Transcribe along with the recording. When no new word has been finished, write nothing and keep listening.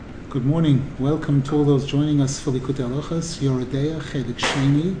Good morning. Welcome to all those joining us for Likutey Halakhos, Yoreh, Deah, Chelik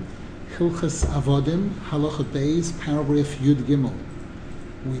Sheni, Hilkos Avadim, Halakhos, paragraph Yud Gimel.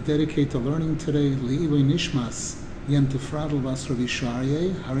 We dedicate the learning today Le'ilui Nishmas, Yem Tifradel Bas Rabbi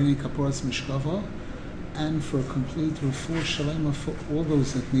Sha'aryeh, Harini Kaporas Mishkava, and for a complete refuah shalema for all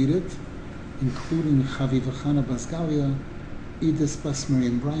those that need it, including Chavivachana Bas Galia, Edis Bas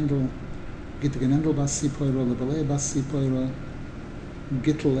Miriam Brindel, Gitgenendel Bas Sipoira, Lebelea Bas Sipoira,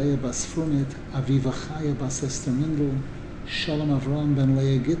 Gittel Bas Frunit, Aviva Chaya Bas Esther Mindel, Shalom Avram ben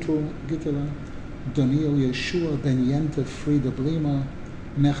Leah Gittela, Doniel Yeshua ben Yente Frida Blima,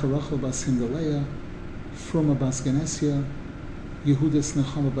 Necharachel Bas Hindalea, Fruma Bas Genesia, Yehudis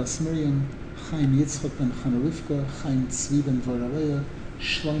Nechama Bas Miriam, Chaim Yitzchak ben Chana Rivka, Chaim Tzvi ben Voralea,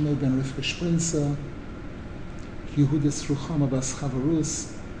 Shlomo ben Rivka Sprinza, Yehudis Ruchama Bas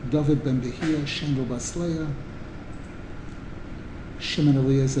Chavarus, David ben Behia, Shendel Bas Leah, Shimon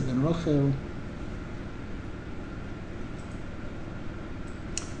Eliezer ben Rachel,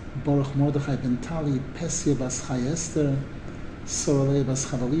 Baruch Mordechai ben Tali, Pesia bas Chai Esther, Soraleah bas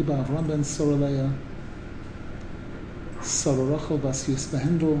Chavaliba, Avram ben Soraleah, Sarah Rachel bas Yus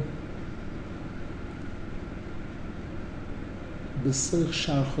Behendel, B'Soich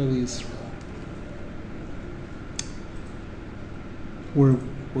Shar Choli Yisrael.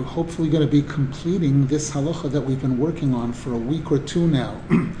 We're hopefully going to be completing this halacha that we've been working on for a week or two now.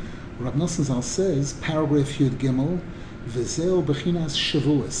 Rav Nosson Zal says, paragraph Yud Gimel, V'zeu Bechinas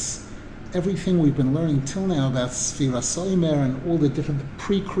Shavuos. Everything we've been learning till now about Sfiras Omer and all the different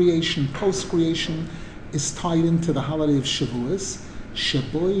pre-creation, post-creation is tied into the holiday of Shavuos,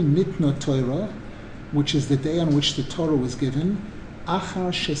 Shaboi Nitna Torah, which is the day on which the Torah was given,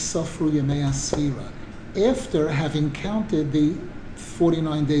 Achar Shesofru Yemei HaSfira, after having counted the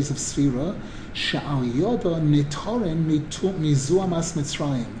 49 days of Sfira, Sha'al Yoda Nitoren Mizuamas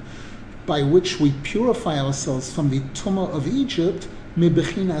Mitzrayim, by which we purify ourselves from the Tumah of Egypt,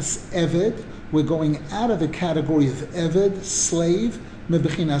 Mibechinas Eved, we're going out of the category of Eved, slave,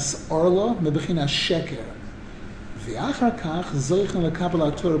 Mibechinas Orla, Mibechinas Sheker. V'achar kach zoichen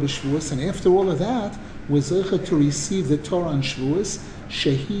lekabel Torah b'Shvuos, and after all of that, we're zoichen to receive the Torah on Shvuos,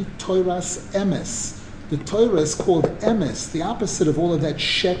 Shehi Toras Emes. The Torah is called emes, the opposite of all of that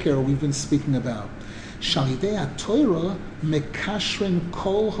sheker we've been speaking about. Shalidei Torah mekashrin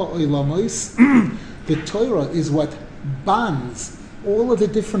kol ha'olamos. The Torah is what bonds all of the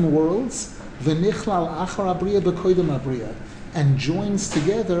different worlds, v'nichlal achar abriya b'koydem abriya, and joins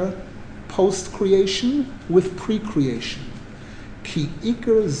together post-creation with pre-creation. Ki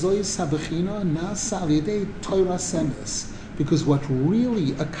ikar zois habechina nasa alidei Torah emes, because what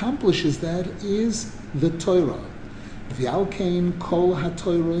really accomplishes that is the Torah. V'alkein kol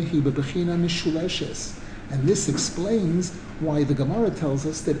ha-Torah hi bebechina mishuleshes. And this explains why the Gemara tells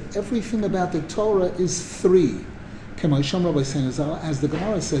us that everything about the Torah is three. As the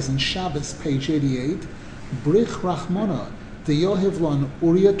Gemara says in Shabbos, page 88, Brich Rachmana, de'yohev lon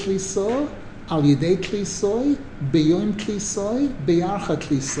Uriah Tliso, al yedei Tlisoi, beyoim Tlisoi, beyarcha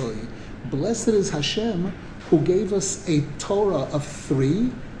Tlisoi. Blessed is Hashem, who gave us a Torah of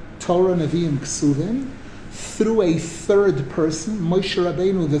three, Torah, Nevi'im, Ksuvim, through a third person, Moshe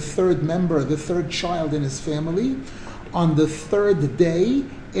Rabbeinu, the third member, the third child in his family, on the third day,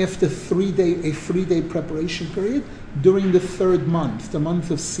 after a three-day preparation period, during the third month, the month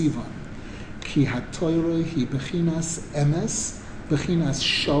of Sivan. Ki ha-Torah hi bechinas emes, bechinas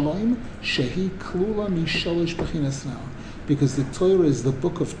shalom, shehi klula misholosh bechinas now. Because the Torah is the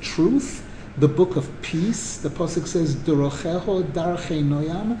book of truth, the book of peace. The pasuk says, "Dorocheho darchei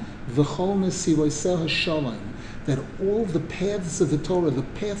noyam v'chol nesivoseha shalom." That all the paths of the Torah, the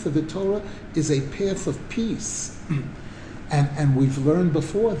path of the Torah, is a path of peace. and we've learned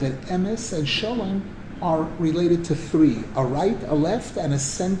before that emes and shalom are related to three: a right, a left, and a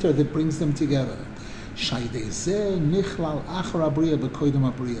center that brings them together. Shaydei zeh nichlal achar abriya b'koydem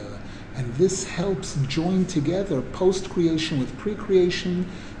abriya. And this helps join together post-creation with pre-creation.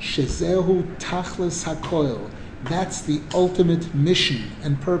 Shezehu tachlis hakoil. That's the ultimate mission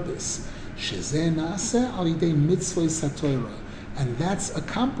and purpose. Shezeh naaseh al yidei mitzvos haTorah. And that's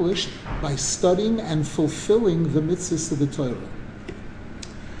accomplished by studying and fulfilling the mitzvahs of the Torah.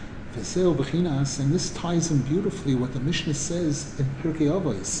 V'zeu b'chinas, and this ties in beautifully what the Mishnah says in Pirkei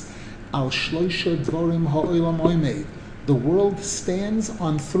Avos, al shloisha dvorim ha'olam oimed. The world stands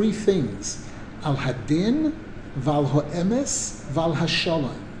on three things: al hadin, val ha'emes, val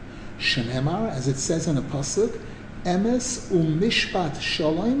hashalom. Shenemar, as it says in a pasuk, emes u'mishpat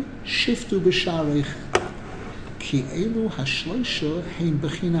shalom shiftu b'shareichem. Ki elu hashloisha hein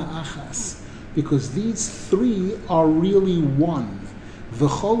bechina achas. Because these three are really one.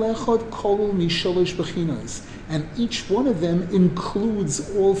 V'chol echad kol misholosh bechinos. And each one of them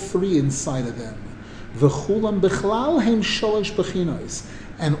includes all three inside of them. V'chulam bechlal hem sholosh bechinos.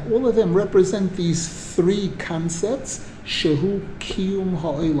 And all of them represent these three concepts, shehu kiyum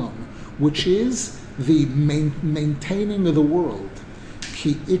ha'olam, which is the maintaining of the world.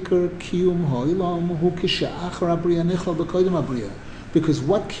 Ki ikar kiyum ha'olam hu k'she'achar abriya nichlal b'kodim abriya. Because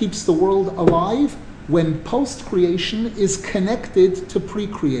what keeps the world alive? When post-creation is connected to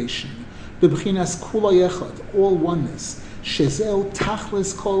pre-creation. B'bchinas kula yechad, all oneness. Shezeu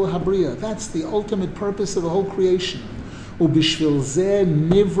tachlis kol habriya. That's the ultimate purpose of the whole creation. Ubishvil zeh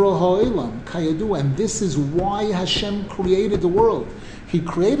nivra ha'olam kayadu. And this is why Hashem created the world. He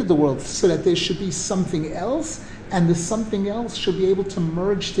created the world so that there should be something else, and the something else should be able to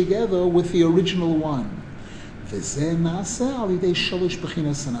merge together with the original one.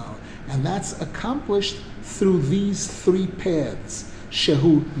 And that's accomplished through these three paths.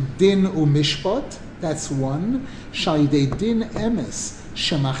 Shehu din umishpat, that's one. Sha'idei din emes,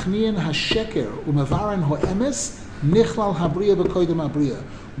 shemachnian hasheker umevaran ho'emes, nichlal habriya b'koidem habriya.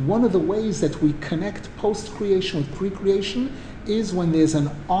 One of the ways that we connect post-creation with pre-creation is when there's an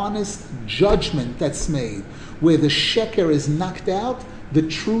honest judgment that's made, where the sheker is knocked out, the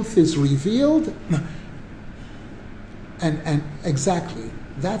truth is revealed. And exactly,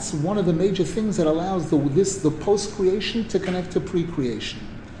 that's one of the major things that allows the post-creation to connect to pre-creation.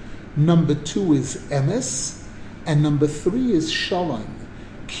 Number 2 is emes, and number 3 is shalom.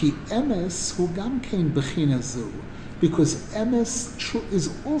 Ki emes hu gam kein bechina zu, because emes is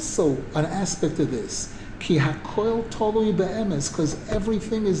also an aspect of this. Ki hakoil tolui be'emes, because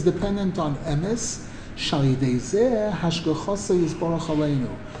everything is dependent on emes. Shalidei zeh hashgachosa yisborach aleinu.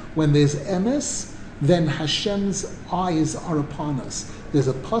 When there's emes, then Hashem's eyes are upon us. There's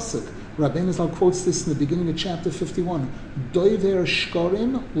a pasuk, Rabbeinu Zal quotes this in the beginning of chapter 51, Doiver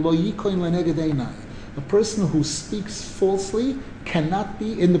shkorim lo yikoin leneged einai. A person who speaks falsely cannot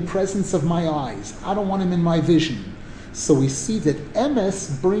be in the presence of my eyes. I don't want him in my vision. So we see that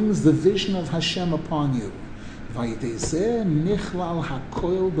emes brings the vision of Hashem upon you. Nichlal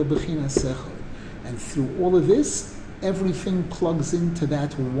hakoil bebechinas echad. And through all of this, everything plugs into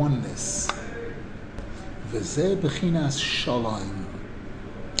that oneness. V'zeh bechinas shalom.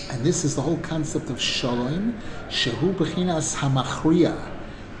 And this is the whole concept of shalom. Shehu bechinas hamachriya.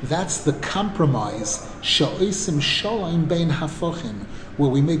 That's the compromise. Sha'osim shalom bein hafochim, where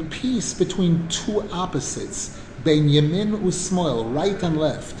we make peace between two opposites, bein yamin usmoil, right and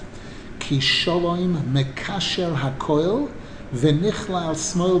left. Ki shalom mekasher hakoil v'nichlal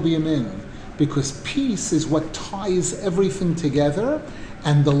smoil b'yamin. Because peace is what ties everything together,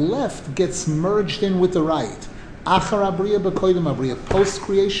 and the left gets merged in with the right. Achar abriya b'koidem abriya,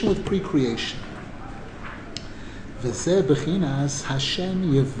 post-creation with pre-creation. V'zeh b'chinas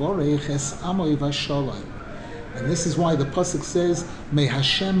Hashem yevorech es amoy v'shalom. And this is why the pasuk says, may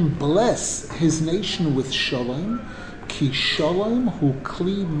Hashem bless His nation with shalom, ki shalom hu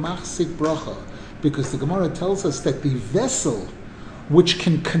kli machzik bracha. Because the Gemara tells us that the vessel which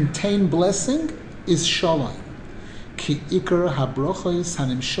can contain blessing is shalom. Ki ikar habrachos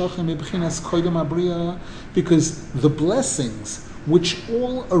hanimshachim mibchinas koidem abriya, because the blessings which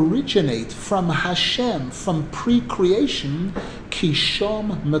all originate from Hashem, from pre-creation, ki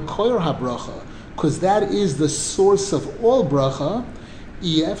shom mekoyer habracha, because that is the source of all bracha.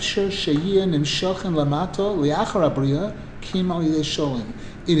 Iefsher sheyiyah nimshachim lamato liachar abriya kim al yidei shalom.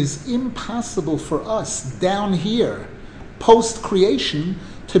 It is impossible for us down here, post-creation,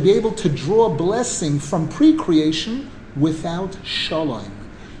 to be able to draw blessing from pre-creation without shalom.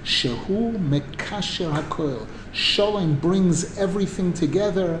 Shehu mekasher hakoil. Shalom brings everything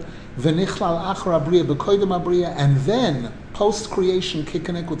together. V'nichlal achar abriya b'koidem abriya, and then post-creation can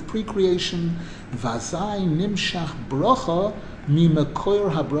connect with pre-creation. Vazai nimshach bracha mimekoyer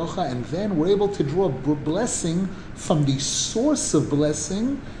habracha, and then we're able to draw blessing from the source of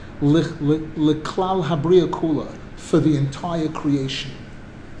blessing, l'klal habriya kula, for the entire creation.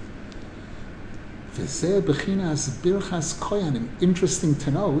 V'zeh b'chinas birchas koyanim. Interesting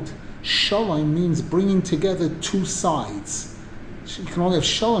to note, shalom means bringing together two sides. You can only have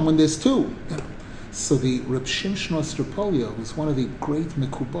shalom when there's two. So the Reb Shimshon Ostropolia, who's one of the great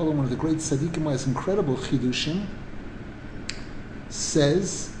Mekubalim, one of the great tzaddikim, who has incredible chidushim,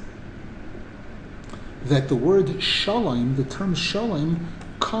 says that the word shalom, the term shalom,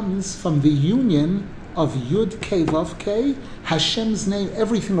 comes from the union of Yud Kei Vav Kei, Hashem's name.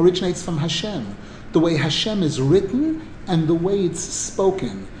 Everything originates from Hashem. The way Hashem is written and the way it's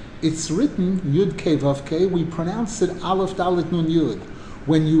spoken. It's written Yud Kei Vav Kei. We pronounce it Aleph Dalet Nun Yud.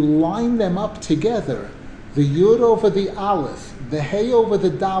 When you line them up together, the Yud over the Aleph, the Hey over the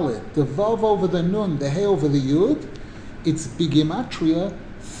Dalet, the Vav over the Nun, the Hey over the Yud, it's Bigimatria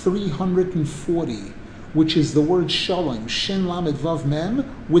 340, which is the word Shalom, Shin Lamed Vav Mem,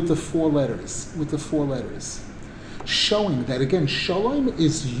 with the four letters. Showing that, again, Shalom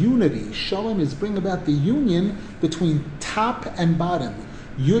is unity. Shalom is bring about the union between top and bottom.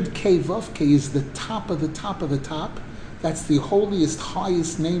 Yud Kei Vav Kei is the top of the top of the top. That's the holiest,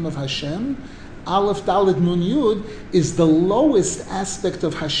 highest name of Hashem. Aleph Dalet Nun Yud is the lowest aspect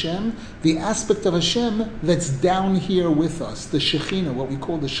of Hashem, the aspect of Hashem that's down here with us, the Shekhinah, what we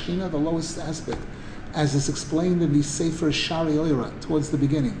call the Shekhinah, the lowest aspect, as is explained in the Sefer Shari Yoreh, towards the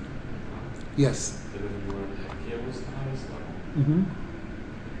beginning. Yes? Mm-hmm.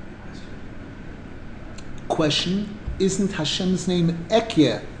 Question, isn't Hashem's name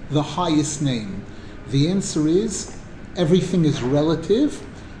Ekyeh the highest name? The answer is, everything is relative,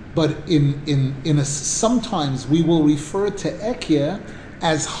 but sometimes we will refer to Ekyeh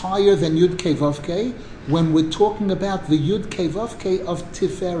as higher than Yud Kei Vav Kei when we're talking about the Yud Kei Vav Kei of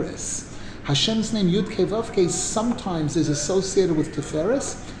Tiferes. Hashem's name Yud Kei Vav Kei sometimes is associated with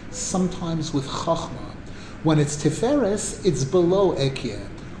Tiferes, sometimes with Chachma. When it's Tiferes, it's below Ekyeh.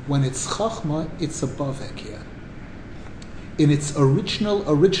 When it's Chachma, it's above Ekyeh. In its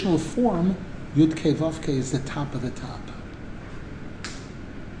original form, Yud Kei Vav Kei is the top of the top.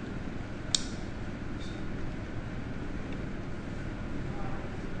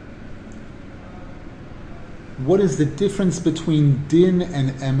 What is the difference between din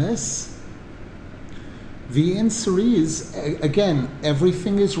and emes? The answer is, again,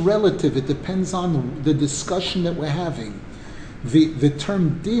 everything is relative. It depends on the discussion that we're having. The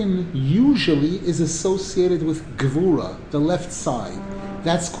term din usually is associated with gevura, the left side.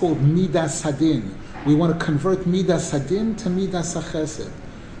 That's called midas hadin. We want to convert midas hadin to midas hachesed.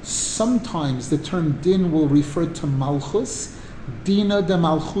 Sometimes the term din will refer to malchus. Dina de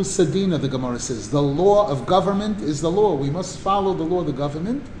malchusa dina, the Gemara says. The law of government is the law. We must follow the law of the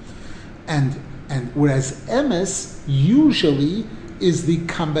government. And whereas emes usually is the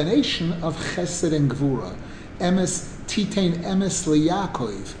combination of chesed and gvura. Emes, titein emes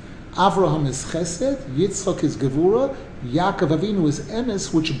leYaakov. Avraham is chesed, Yitzchak is gevura, Yaakov Avinu is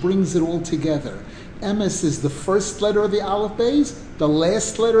emes, which brings it all together. Emes is the first letter of the Aleph Beis, the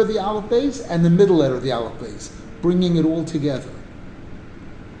last letter of the Aleph Beis, and the middle letter of the Aleph Beis, bringing it all together.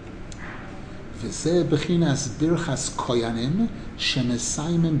 V'zeh b'chinas birchas koyanim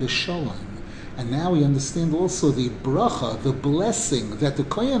shemesayimim b'sholem. And now we understand also the bracha, the blessing that the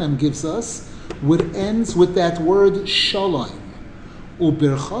koyanim gives us, which ends with that word shalom.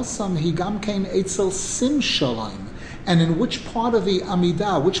 Ubirchasam higamkein etzel sim shalom. And in which part of the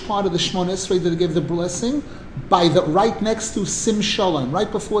Amidah, which part of the Shemona Esrei did they give the blessing? By the right next to sim shalom,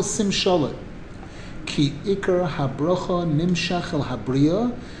 right before sim shalom. Ki ikar habracha nimshach el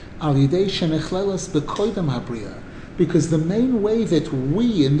habriya al yidei shenechlelas bekoidem habriya. Because the main way that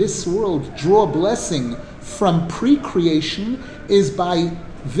we in this world draw blessing from pre-creation is by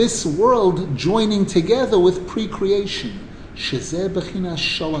this world joining together with pre-creation. Shezeh b'chinas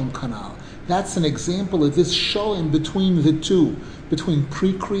shalom kanal. That's an example of this shalom between the two, between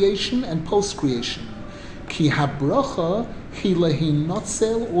pre-creation and post-creation. Ki habracha hi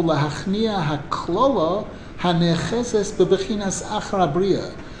lehinotzel ulahachnia haklala hanechezes b'bechinas achar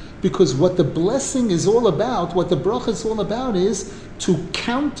abriya. Because what the blessing is all about, what the bracha is all about, is to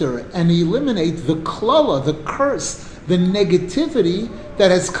counter and eliminate the klala, the curse, the negativity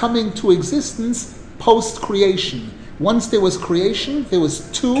that has come into existence post-creation. Once there was creation, there was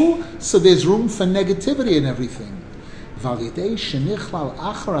two, so there's room for negativity in everything.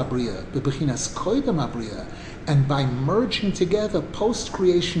 And by merging together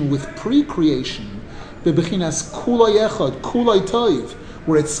post-creation with pre-creation,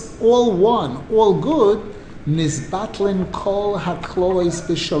 where it's all one, all good, nizbatlin kol haklois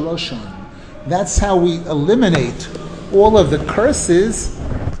b'sharoshan. That's how we eliminate all of the curses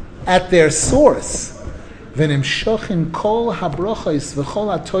at their source. V'nimshochin kol habrachos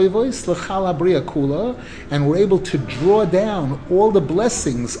v'chol hatoivos l'chal habriya kula, and we're able to draw down all the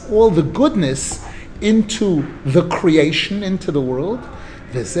blessings, all the goodness into the creation, into the world.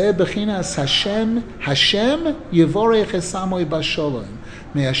 V'zeh b'chinas Hashem yivorech esamoy b'sholom.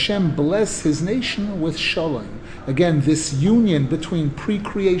 May Hashem bless His nation with shalom. Again, this union between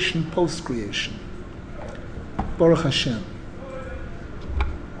pre-creation, post-creation. Baruch Hashem.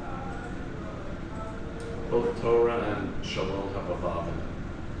 Both Torah and Shalom have a Avadim.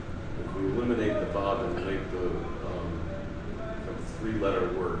 If we eliminate the Vav and make the three-letter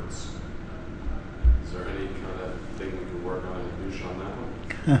words, is there any kind of thing we can work on and do on that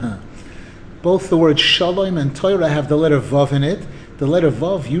one? Both the word Shalom and Torah have the letter Vav in it. The letter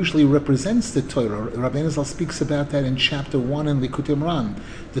Vav usually represents the Torah. Rabbeinu Zal speaks about that in chapter 1 in Likutey.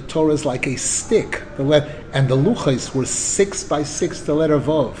 The Torah is like a stick. And the Luchos were 6 by 6, the letter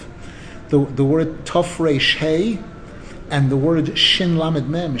Vav. The word Tov Reish Hey and the word Shin Lamed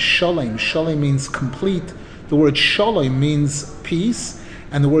Mem, Shalom. Shalom means complete. The word Shalom means peace.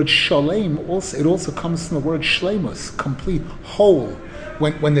 And the word Shalom, also comes from the word Shleimus, complete, whole.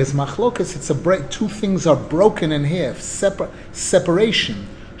 When there's machlokas, it's two things are broken in half, separation.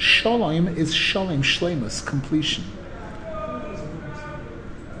 Shalom is shalom, shleimus, completion.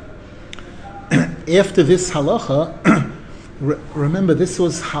 After this halacha, remember this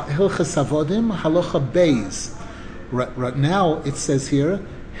was Hilkos Avadim, halacha beis. Right now it says here,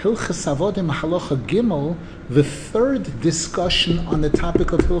 Hilkos Avadim, halacha gimel, the third discussion on the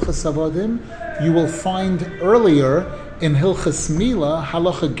topic of Hilkos Avadim, you will find earlier in Hilchos Mila,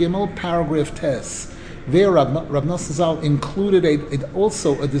 Halacha Gimel, paragraph Tes. There, Rab Nosson Zal included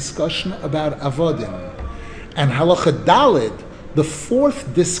also a discussion about Avadim. And Halacha Daled, the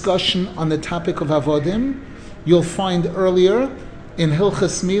fourth discussion on the topic of Avadim, you'll find earlier in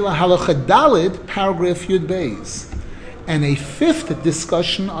Hilchos Mila, Halacha Daled, paragraph Yud Beis. And a fifth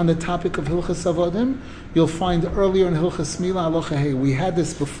discussion on the topic of Hilchos Avadim, you'll find earlier in Hilchos Mila, Halacha Hey. We had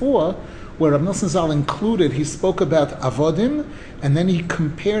this before, where Rab Nosson Zal included, he spoke about Avadim, and then he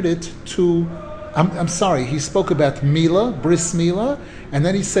compared it to, he spoke about Mila, Bris Mila, and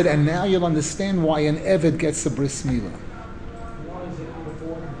then he said, and now you'll understand why an Eved gets a Bris Mila. Why is it out of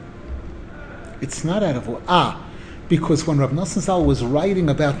order? It's not out of order. Because when Rab Nosson Zal was writing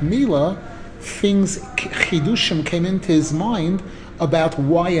about Mila, Chidushim came into his mind about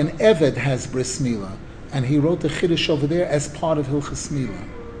why an Eved has Bris Mila. And he wrote the Chidush over there as part of Hilchos Mila.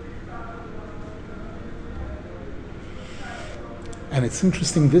 And it's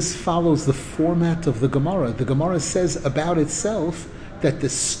interesting, this follows the format of the Gemara. The Gemara says about itself that the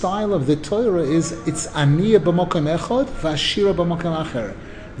style of the Torah is, it's Aniyah b'mokem echad, v'ashira b'mokem acher.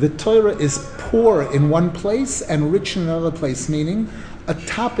 The Torah is poor in one place and rich in another place, meaning a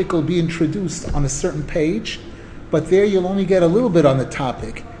topic will be introduced on a certain page, but there you'll only get a little bit on the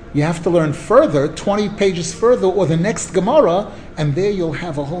topic. You have to learn further, 20 pages further, or the next Gemara, and there you'll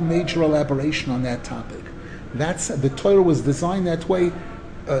have a whole major elaboration on that topic. The Torah was designed that way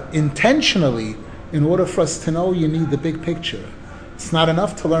intentionally in order for us to know you need the big picture. It's not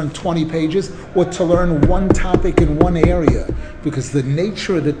enough to learn 20 pages or to learn one topic in one area, because the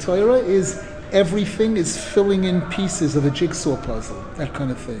nature of the Torah is everything is filling in pieces of a jigsaw puzzle, that kind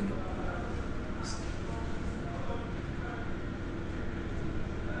of thing.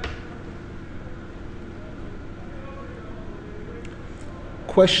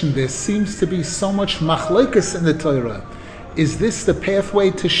 Question, there seems to be so much machlokes in the Torah. Is this the pathway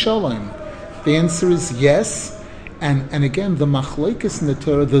to Shalom? The answer is yes. And again, the machlokes in the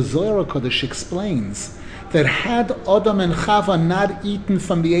Torah, the Zohar Kodesh explains that had Adam and Chava not eaten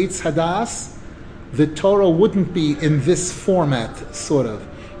from the Eitz Hadas, the Torah wouldn't be in this format, sort of.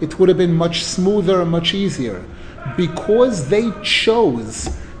 It would have been much smoother and much easier. Because they chose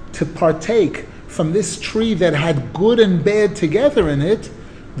to partake from this tree that had good and bad together in it,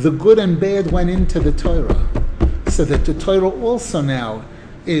 the good and bad went into the Torah. So that the Torah also now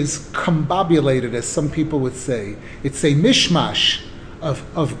is combobulated, as some people would say. It's a mishmash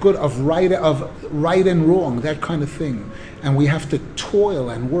of right and wrong, that kind of thing. And we have to toil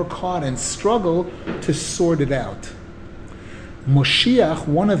and work hard and struggle to sort it out. Moshiach,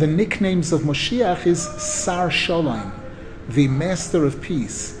 one of the nicknames of Moshiach is Sar Shalom, the master of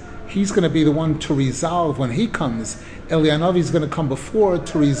peace. He's going to be the one to resolve when he comes. Eliyahu is going to come before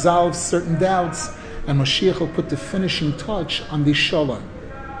to resolve certain doubts, and Moshiach will put the finishing touch on the Shalom.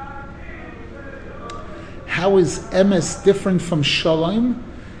 How is emes different from Shalom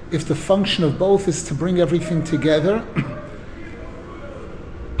if the function of both is to bring everything together?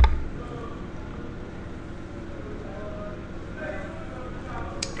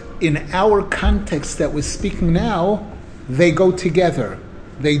 In our context that we're speaking now, they go together.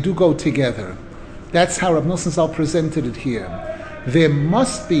 They do go together. That's how Rab Nosson Zal presented it here. There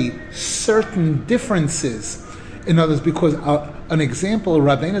must be certain differences. In other words, because an example,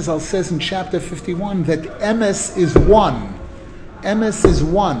 Rabbeinu Zal says in chapter 51 that emes is one. Emes is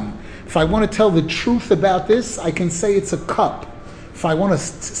one. If I want to tell the truth about this, I can say it's a cup. If I want to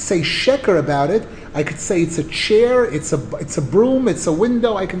say sheker about it, I could say it's a chair, it's a broom, it's a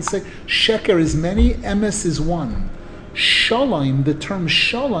window. I can say sheker is many, emes is one. Shalom, the term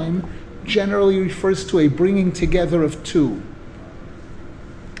shalom, generally refers to a bringing together of two.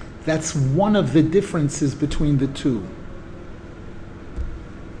 That's one of the differences between the two.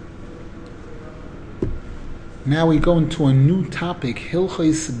 Now we go into a new topic,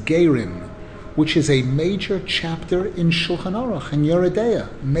 Hilkos Gerim, which is a major chapter in Shulchan Aruch and Yoreh Deah,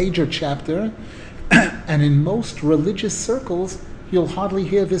 major chapter, and in most religious circles, you'll hardly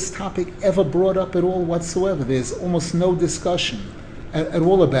hear this topic ever brought up at all whatsoever. There's almost no discussion at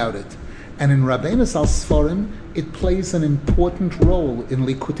all about it. And in Rabbeinu Zal Sforim, it plays an important role. In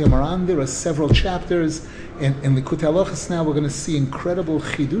Likutey Moharan, there are several chapters. In Likutey Halakhos now, we're going to see incredible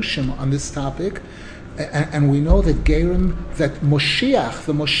chidushim on this topic. And we know that Gerim, that Moshiach,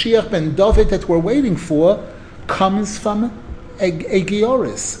 the Moshiach ben David that we're waiting for, comes from a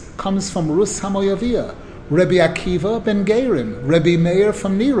Gioris, comes from Rus Hamoyavia, Rabbi Akiva ben Gerim, Rabbi Meir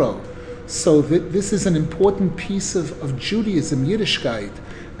from Nero. So this is an important piece of Judaism, Yiddishkeit.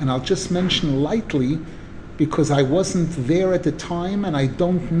 And I'll just mention lightly, because I wasn't there at the time and I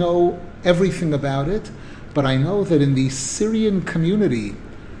don't know everything about it, but I know that in the Syrian community,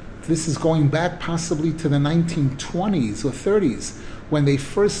 this is going back possibly to the 1920s or 30s, when they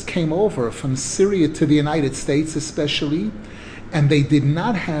first came over from Syria to the United States especially, and they did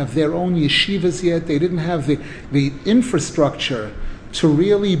not have their own yeshivas yet. They didn't have the infrastructure to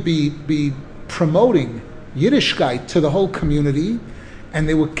really be promoting Yiddishkeit to the whole community. And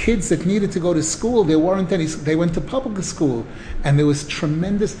there were kids that needed to go to school. There weren't any. They went to public school, and there was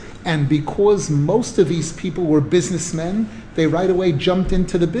tremendous. And because most of these people were businessmen, they right away jumped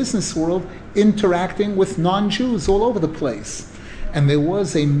into the business world, interacting with non-Jews all over the place. And there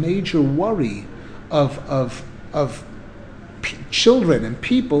was a major worry of children and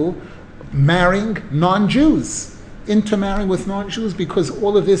people marrying non-Jews, intermarrying with non-Jews, because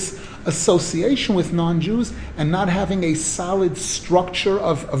all of this association with non-Jews and not having a solid structure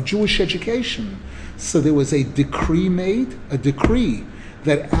of Jewish education. So there was a decree made,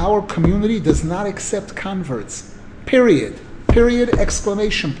 that our community does not accept converts. Period,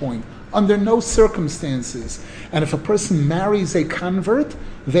 exclamation point. Under no circumstances. And if a person marries a convert,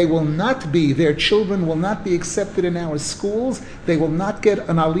 their children will not be accepted in our schools, they will not get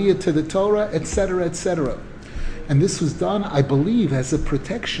an aliyah to the Torah, etc., etc. And this was done, I believe, as a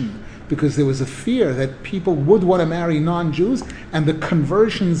protection, because there was a fear that people would want to marry non-Jews, and the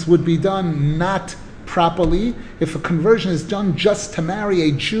conversions would be done not properly. If a conversion is done just to marry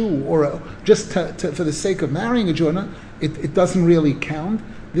a Jew, or just for the sake of marrying a Jew, it doesn't really count.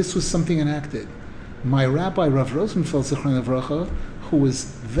 This was something enacted. My rabbi, Rav Rosenfeld, Zichron Livracha, who was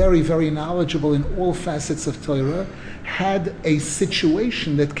very, very knowledgeable in all facets of Torah, had a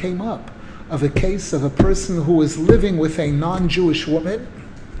situation that came up of a case of a person who was living with a non-Jewish woman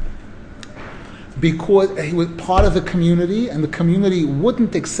because he was part of the community and the community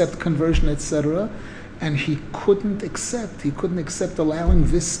wouldn't accept conversion, etc. And he couldn't accept allowing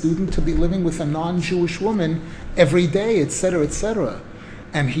this student to be living with a non-Jewish woman every day, etc., etc.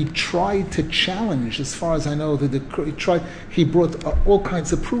 And he tried to challenge, as far as I know, the decree. He brought all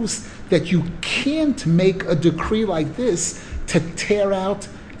kinds of proofs that you can't make a decree like this to tear out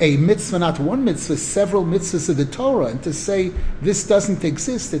a mitzvah, not one mitzvah, several mitzvahs of the Torah, and to say this doesn't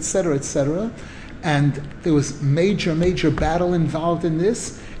exist, etc., etc. And there was major battle involved in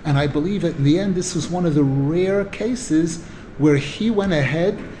this, and I believe that in the end this was one of the rare cases where he went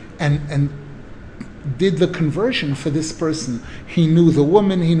ahead and did the conversion for this person. He knew the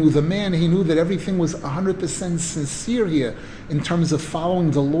woman, he knew the man, he knew that everything was 100% sincere here in terms of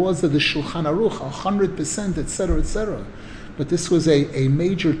following the laws of the Shulchan Aruch, 100%, etc., etc. But this was a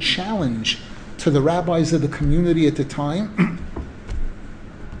major challenge to the rabbis of the community at the time.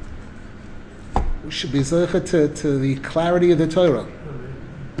 We should be zeicha to the clarity of the Torah.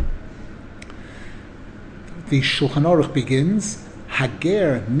 The Shulchan Aruch begins,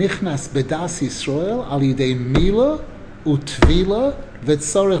 Hager nichnas bedas Yisrael al yidei mila utvila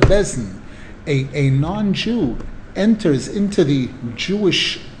v'tzorech bezin. A non-Jew enters into the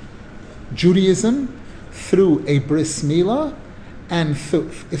Judaism through a bris milah, and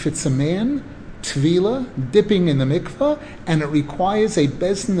if it's a man, tvila, dipping in the mikvah, and it requires a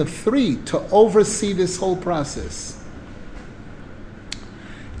bezin of 3 to oversee this whole process.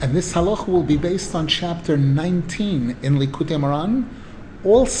 And this halacha will be based on chapter 19 in Likutey Moharan.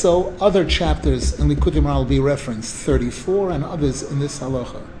 Also, other chapters in Likutey Moharan will be referenced, 34 and others in this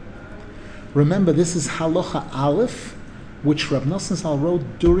halacha. Remember, this is halacha Aleph, which Rab Nosson Zal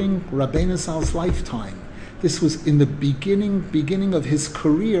wrote during Rabbeinu Zal's lifetime. This was in the beginning of his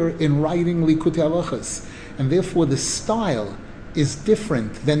career in writing Likutey Halachos, and therefore the style is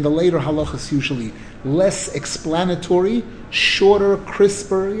different than the later halachas usually. Less explanatory, shorter,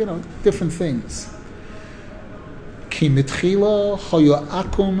 crisper, different things. Ki mitchila hoyo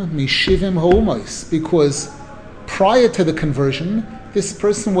akum mishivim ha'umos, because prior to the conversion, this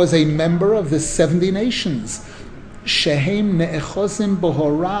person was a member of the 70 nations. shehem ne'echozim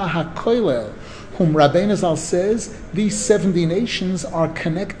bohora hakoilel, whom Rabbeinu Zal says these 70 nations are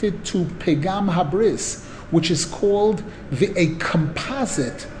connected to Pegam Habris, which is called a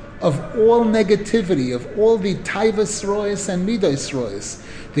composite of all negativity, of all the Taivas Rois and Midas Rois.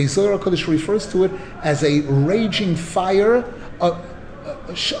 The Zohar HaKadosh refers to it as a raging fire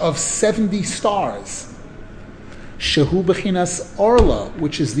of 70 stars. Shehu Bechinas Orla,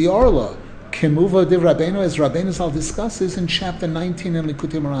 which is the Orla, Kemuva de Rabbeinu, as Rabbeinu Zal discusses in chapter 19 in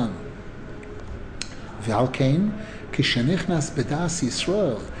Likutey Moran. V'alkein, Kishenichnas Bedas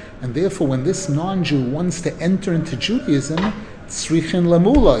Yisrael, and therefore when this non-Jew wants to enter into Judaism, Tzrichin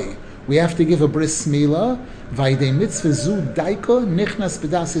Lamuloi, we have to give a bris milah, Vaidei mitzvah zu daiko nichnas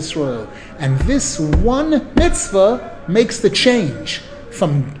bedas Yisrael, and this one mitzvah makes the change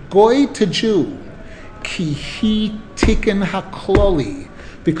from goy to Jew. Ki hi tikkun hakloli,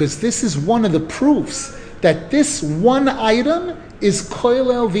 because this is one of the proofs that this one item is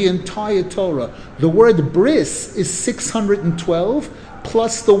koilel the entire Torah. The word bris is 612,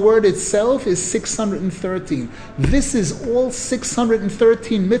 plus the word itself is 613. This is all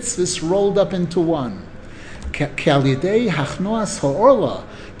 613 mitzvahs rolled up into one. Ke'alidei hachnoas ha'orla,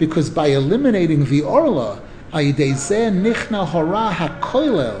 because by eliminating the orla, ayidei zeh nichna hora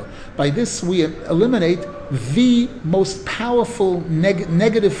hakoilel, by this we eliminate the most powerful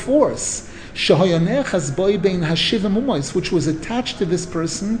negative force, which was attached to this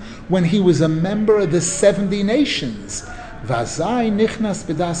person when he was a member of the 70 nations. Vazai nichnas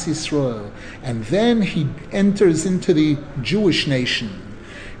bedas Yisrael, and then he enters into the Jewish nation.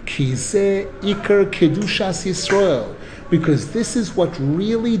 Kizeh ikar kedushas Yisrael, because this is what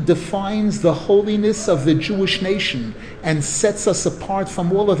really defines the holiness of the Jewish nation and sets us apart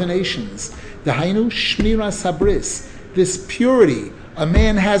from all other nations. Dahainu shmiras habris, this purity. A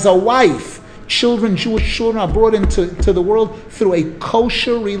man has a wife. Children, Jewish children, are brought into the world through a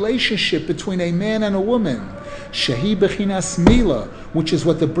kosher relationship between a man and a woman. Shehi bechinas mila, which is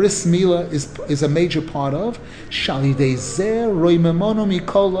what the bris milah is a major part of. Shalidei zeh roimemono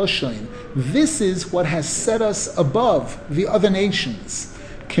mikol loshain. This is what has set us above the other nations.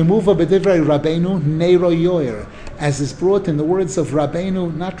 Kemuva b'divrei Rabbeinu neiro Yoreh, as is brought in the words of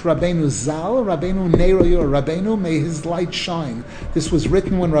Rabbeinu, not Rabbeinu Zal, Rabbeinu neiro Yoreh. Rabbeinu, may his light shine. This was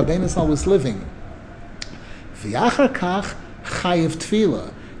written when Rabbeinu Zal was living. V'achar kach chayev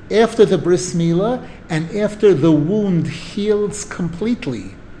tefillah. After the bris milah and after the wound heals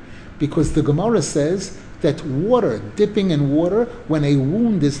completely, because the Gemara says that water, dipping in water, when a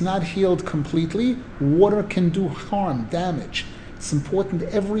wound is not healed completely, water can do harm, damage. It's important.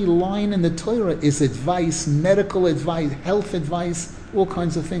 Every line in the Torah is advice, medical advice, health advice, all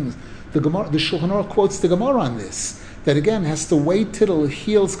kinds of things. The Shulchan Aruch quotes the Gemara on this, that again has to wait till it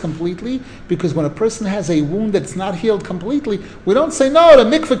heals completely, because when a person has a wound that's not healed completely, we don't say, no, the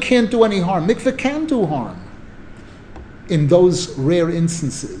mikveh can't do any harm. Mikveh can do harm in those rare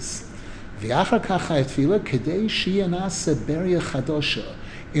instances.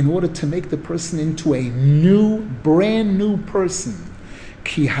 In order to make the person into a brand new person.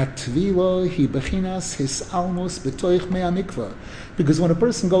 Because when a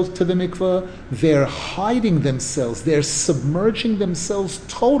person goes to the mikveh, they're hiding themselves, they're submerging themselves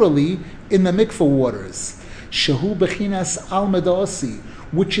totally in the mikveh waters. Shehu bechinas al medasi,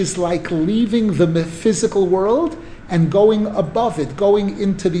 which is like leaving the physical world and going above it, going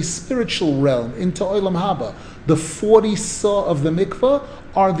into the spiritual realm, into Olam Haba. The 40 saw of the mikveh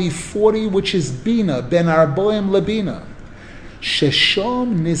are the 40 which is Bina, Ben Arboim Lebina.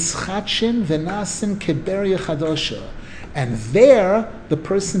 Sheshom nischatshim v'nasim keberia chadosha. And there, the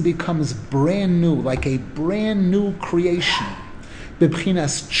person becomes brand new, like a brand new creation.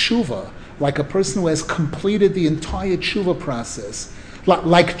 B'bchinas tshuva, like a person who has completed the entire tshuva process.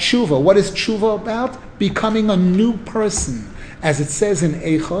 Like tshuva, what is tshuva about? Becoming a new person. As it says in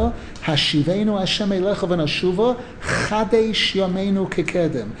Eicha, Hashivenu Hashem Eilecha v'nashuva, Chadesh Yameinu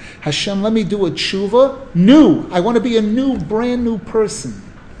kekedem. Hashem, let me do a tshuva, new. I want to be a brand new person.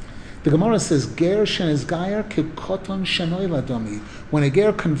 The Gemara says, Ger shenes gayer kekoton shenoi ladomi. When a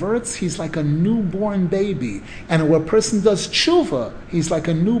ger converts, he's like a newborn baby. And when a person does tshuva, he's like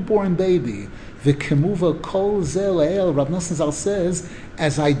a newborn baby. V'kemuva kol zeh le'el, Rav Nosson Zal says,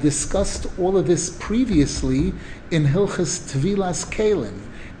 as I discussed all of this previously in Hilkos Tvilas Kelim,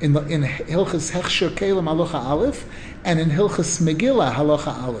 in Hilkos Hechsher Kelim Halacha Aleph, and in Hilkos Megillah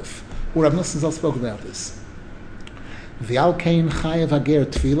Halacha Aleph, where Rav Nosson Zal spoke about this. V'alkein chayev hager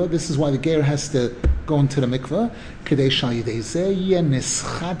tefillah. This is why the ger has to go into the mikveh. Kedei shayidei zeh yeh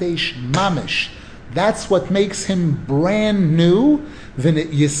nischadesh mamish That's what makes him brand new. And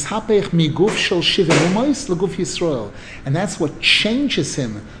that's what changes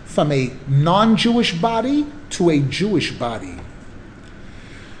him from a non-Jewish body to a Jewish body.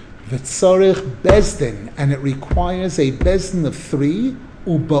 V'tzorich bezdin, and it requires a bezdin of 3.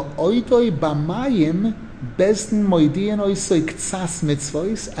 Uba'oidoi b'mayim bezdin moidian oisoi ktsas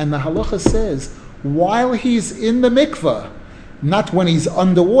mitzvos. And the halacha says, while he's in the mikveh, not when he's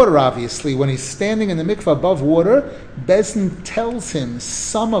underwater, obviously. When he's standing in the mikveh above water, Bezdin tells him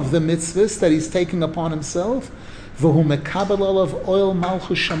some of the mitzvahs that he's taking upon himself. V'hu mekabel olav oil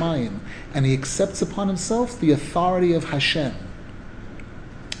malchus shamayim, and he accepts upon himself the authority of Hashem.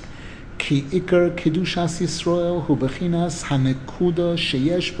 Ki ikar kedushas Yisrael hu bechinas hanekuda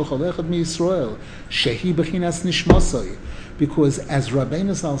sheyesh b'chol echad miYisrael shehi bechinas nishmasoi. Because as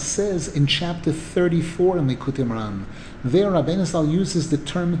Rabbeinu Zal says in chapter 34 in Likutey, there Rabbeinu Zal uses the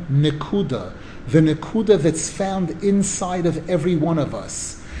term nekuda, the nekuda that's found inside of every one of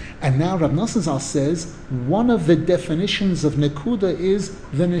us. And now Rav Nosson Zal says one of the definitions of nekuda is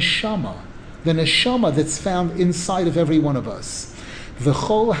the neshama that's found inside of every one of us.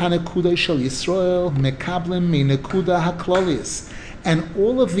 V'chol hanekuda shel Yisrael mekablim mi nekuda haklalis. And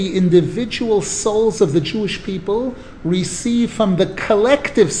all of the individual souls of the Jewish people receive from the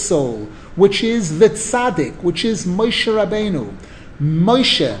collective soul, which is the tzaddik, which is Moshe Rabbeinu.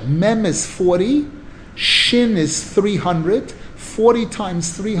 Moshe, Mem is 40, Shin is 300, 40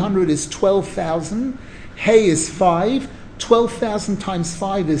 times 300 is 12,000, Hey is 5, 12,000 times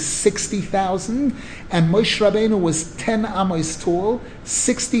 5 is 60,000, and Moshe Rabbeinu was 10 amos tall,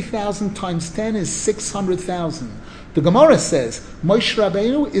 60,000 times 10 is 600,000. The Gemara says Moshe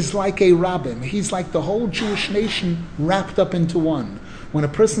Rabbeinu is like a rabbin. He's like the whole Jewish nation wrapped up into one. When a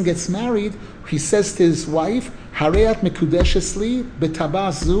person gets married, he says to his wife, Hareat mekudeshes li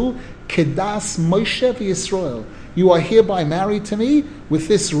b'tabazu kedas Moshe v'Yisrael. You are hereby married to me with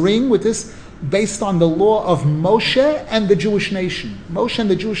this ring, with this, based on the law of Moshe and the Jewish nation. Moshe and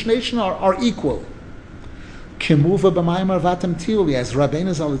the Jewish nation are equal. Kimuva b'maimar vatam tiuli, as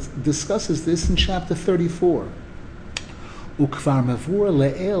Rabbeinu Zal discusses this in chapter 34. Ukvar mavur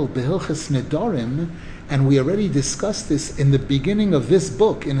le'el behilchos nedarim, and we already discussed this in the beginning of this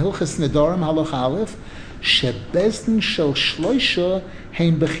book in Hilkos Nedarim Halach Aleph. Shebezdin shel shloisha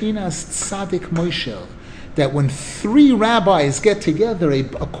hein bechinas tzadik Moshel, that when 3 rabbis get together, a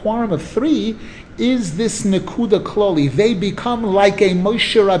quorum of 3 is this nekuda kloli. They become like a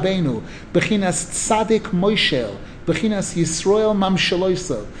Moshe Rabbeinu, bechinas tzadik Moshel, bechinas Yisrael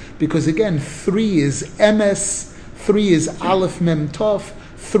mamsheloisa. Because again, 3 is emes. 3 is Aleph Mem Tov.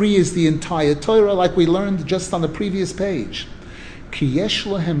 3 is the entire Torah, like we learned just on the previous page. Ki yesh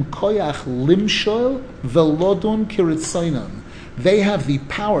lahem koyach limshol velodun kiritzainam. They have the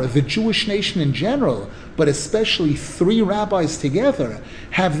power, the Jewish nation in general, but especially 3 rabbis together,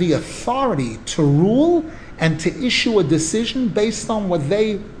 have the authority to rule and to issue a decision based on what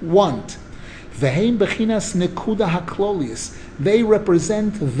they want. Veheim bechinas nekuda haklolius. They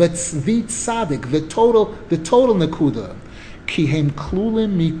represent the tzaddik, the total nekuda. Ki hem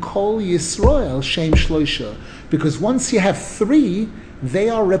klulim mikol Yisrael shem shloisha. Because once you have 3, they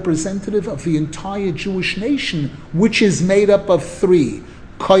are representative of the entire Jewish nation, which is made up of 3: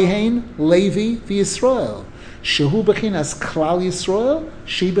 Kohen, Levi, Yisrael. Shehu bechinas klal Yisrael,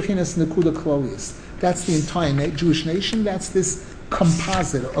 she bechinas nekuda klolius. That's the entire Jewish nation. That's this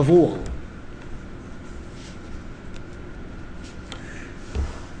composite of all.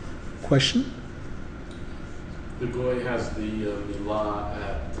 Question? The Goy has the milah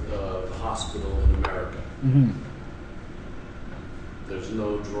at the hospital in America. Mm-hmm. There's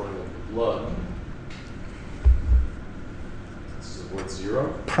no drawing of the blood. This is what,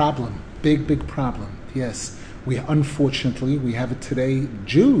 0? Problem. Big problem. Yes. Unfortunately, we have it today.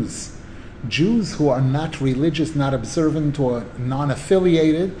 Jews who are not religious, not observant, or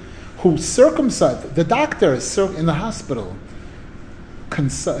non-affiliated, who circumcise, the doctors in the hospital,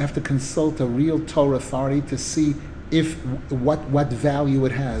 have to consult a real Torah authority to see if what value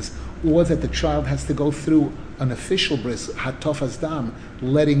it has, or that the child has to go through an official bris, hatofas dam,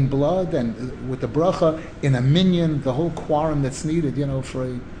 letting blood, and with the bracha in a minyan, the whole quorum that's needed,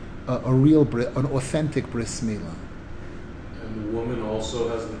 for a real an authentic bris milah. And the woman also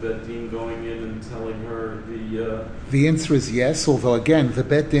has the bet din going in and telling her the. The answer is yes, although again, the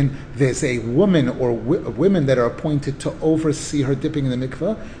bet din, there's a woman or women that are appointed to oversee her dipping in the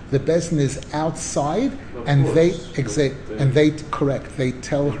mikveh. The bet din is outside, and they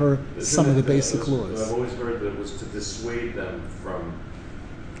tell her some of the basic laws. I've always heard that it was to dissuade them from.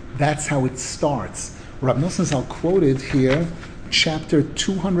 That's how it starts. Rab Nosson Zal quoted here chapter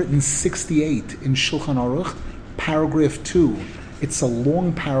 268 in Shulchan Aruch, paragraph 2. It's a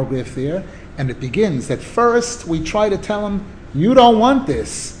long paragraph there, and it begins that first we try to tell him, you don't want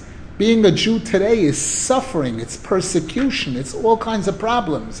this. Being a Jew today is suffering, it's persecution, it's all kinds of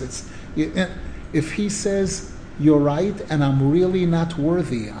problems. If he says, you're right, and I'm really not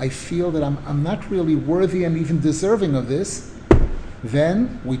worthy, I feel that I'm not really worthy and even deserving of this,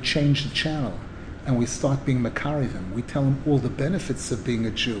 then we change the channel and we start being Makarivim. We tell him all the benefits of being a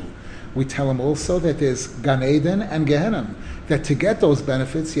Jew. We tell him also that there's Gan Eden and Gehenna, that to get those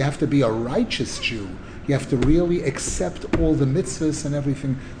benefits you have to be a righteous Jew. You have to really accept all the mitzvahs and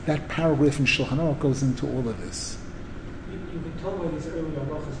everything. That paragraph in Shulchan Aruch goes into all of this. You can tell by these early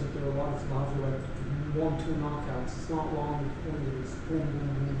halachos that there are a lot of like 1-2 knockouts. It's not long when it's boom, boom,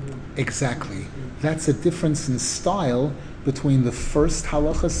 boom, boom. Exactly. That's a difference in style between the first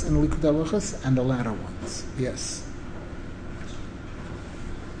halachos in Likutey halachos and the latter ones. Yes.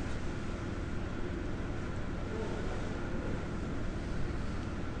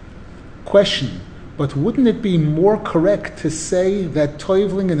 Question. But wouldn't it be more correct to say that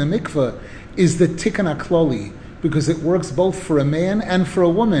toivling in the mikveh is the tikkun hakloli, because it works both for a man and for a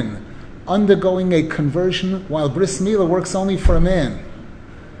woman, undergoing a conversion, while bris milah works only for a man?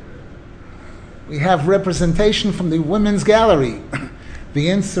 We have representation from the women's gallery. The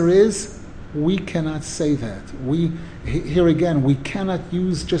answer is, we cannot say that. Here again, we cannot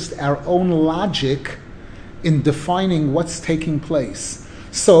use just our own logic in defining what's taking place.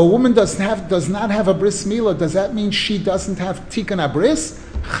 So a woman does not have a bris milah. Does that mean she doesn't have tikkun abris?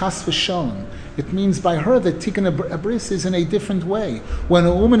 Chas v'shalom. It means by her that tikkun abris is in a different way. When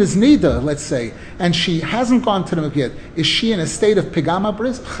a woman is nida, let's say, and she hasn't gone to the mikveh yet, is she in a state of pigam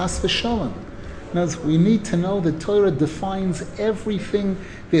abris? Chas v'shalom. Now, we need to know that Torah defines everything.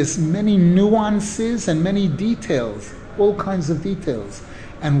 There's many nuances and many details, all kinds of details.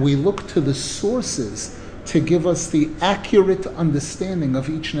 And we look to the sources to give us the accurate understanding of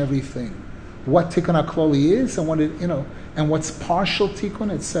each and everything. What tikkun hakloli is and what and what's partial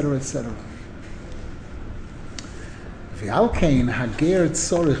tikkun, etc., etc. V'alkein hager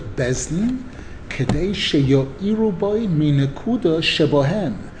tzorich bezdin kedei sheyo'iru boi minekuda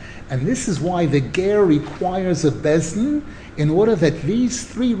shebohen. And this is why the ger requires a bezdin, in order that these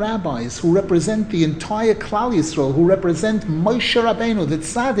three rabbis who represent the entire Klal Yisrael, who represent Moshe Rabbeinu, the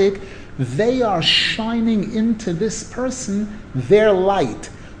tzaddik, they are shining into this person their light,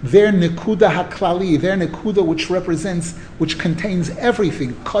 their nekuda haklali, their nekuda which contains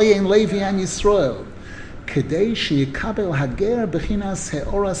everything, Kohen, Levi, and Yisrael. Kedei sheyikabel hager bechinas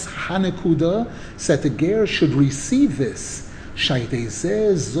heoras hanekuda, so that the ger should receive this. Shaydei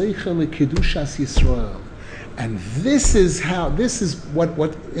zeh zoicha lekedushas Yisrael. And this is what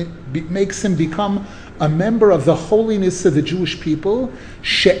makes him become a member of the holiness of the Jewish people,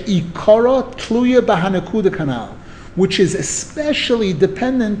 she'ikara tluya b'hanekuda kanal, which is especially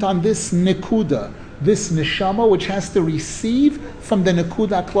dependent on this nekuda, this neshama, which has to receive from the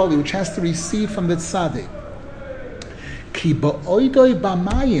nekuda klali, which has to receive from the tzaddik. Ki ba'oidoi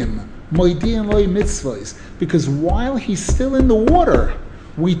b'mayim moidiin loy mitzvos, because while he's still in the water,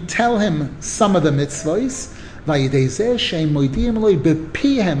 we tell him some of the mitzvos. And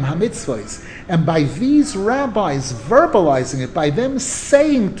by these rabbis verbalizing it, by them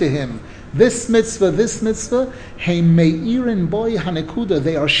saying to him, this mitzvah,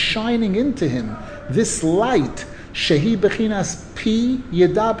 they are shining into him this light.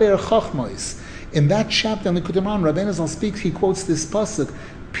 In that chapter in Likutey Rabbeinu Zal speaks, he quotes this pasuk,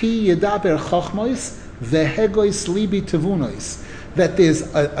 Pi yedaber chachmois vehegois libi tevunois. That there's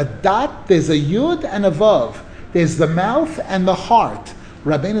a dot, there's a yud and a vav. There's the mouth and the heart.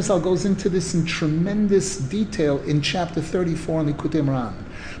 Rabbeinu Zal goes into this in tremendous detail in chapter 34 in Likutey Moharan.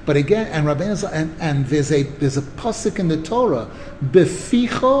 But again, and Rabbeinu Zal, and there's a pasuk in the Torah,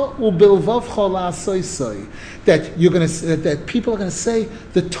 beficha ubilvavcha la'asoisoi, that people are going to say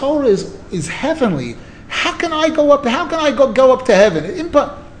the Torah is heavenly. How can I go up? How can I go up to heaven?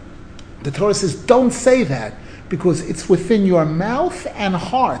 The Torah says, don't say that, because it's within your mouth and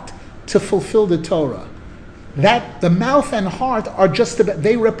heart to fulfill the Torah. That the mouth and heart are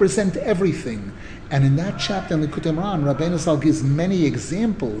they represent everything. And in that chapter in Likutey Moharan, Rabbeinu Zal gives many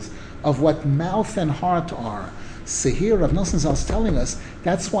examples of what mouth and heart are. So here Rav Nosson Zal is telling us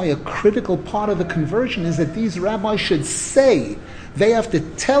that's why a critical part of the conversion is that these rabbis should say, they have to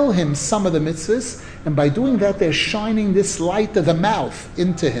tell him some of the mitzvahs, and by doing that they're shining this light of the mouth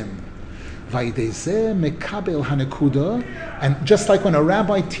into him. And just like when a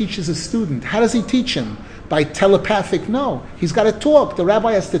rabbi teaches a student, how does he teach him? By telepathic? No. He's got to talk. The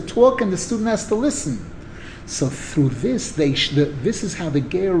rabbi has to talk and the student has to listen. So through this, this is how the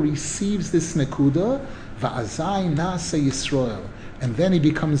ger receives this nekuda, va'azai nasa Yisrael, and then he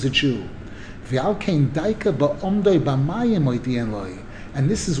becomes a Jew. V'alkein daika ba'omdoi b'mayim oidian loi. And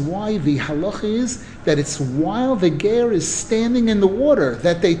this is why the halacha is that it's while the ger is standing in the water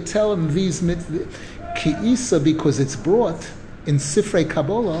that they tell him these ki'isa, because it's brought in Sifrei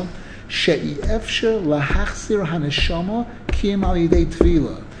Kabbalah, she'efsher lahachzir haneshama kiyem al yidei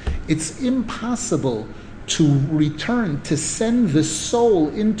tvila. It's impossible to return, to send the soul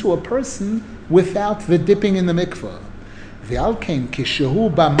into a person without the dipping in the mikveh. V'alkein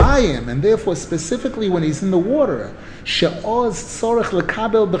kishehu b'mayim, and therefore specifically when he's in the water, she'oz tzorech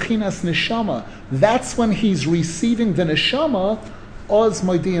lekabel b'chinas neshama, that's when he's receiving the neshama, oz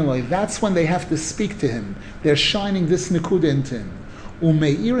moedian loy, that's when they have to speak to him. They're shining this nekuda into him.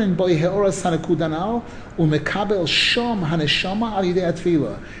 Umeirin boy heoras hanekudanal, umekabel shom haneshama al yidei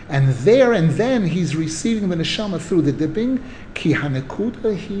atfila, and there and then he's receiving the neshama through the dipping, ki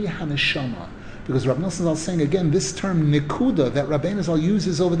hanekuda hi haneshama. Because Rabbi Nosson is saying again, this term nekuda that Rabbi Nosson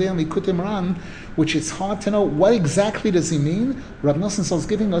uses over there in Likutey Moran, which it's hard to know what exactly does he mean. Rabbi Nosson is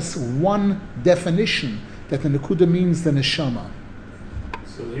giving us one definition that the nekuda means the neshama.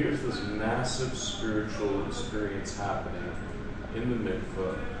 So here's this massive spiritual experience happening in the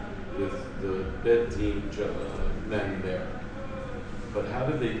mikveh with the Bet Din men there. But how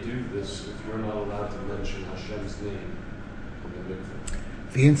do they do this if you're not allowed to mention Hashem's name in the mikveh?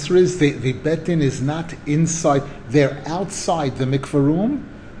 The answer is the Bet Din is not inside. They're outside the mikveh room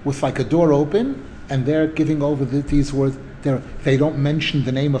with like a door open, and they're giving over these words. They don't mention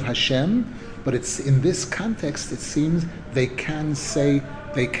the name of Hashem, but it's in this context. It seems they can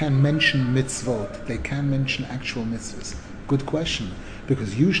mention mitzvot. They can mention actual mitzvahs. Good question,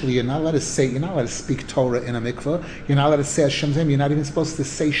 because usually you're not allowed to speak Torah in a mikveh. You're not allowed to say Hashem's name. You're not even supposed to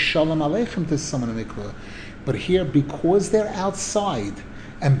say Shalom Aleichem to someone in a mikveh. But here, because they're outside,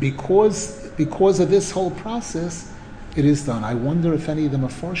 and because of this whole process, it is done. I wonder if any of the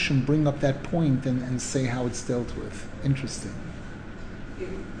Mefarshim bring up that point and say how it's dealt with. Interesting.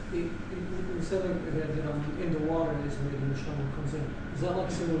 You said that in the water is where the neshama comes in. Is that like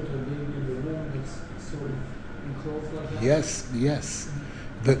similar to a baby in the womb that's sort of enclosed like that? Yes.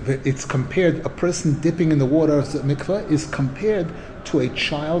 It's compared, a person dipping in the water of the mikveh is compared to a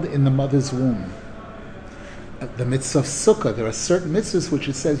child in the mother's womb. The mitzvah of sukkah, there are certain mitzvahs which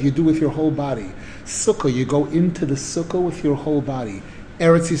it says you do with your whole body. Sukkah, you go into the sukkah with your whole body.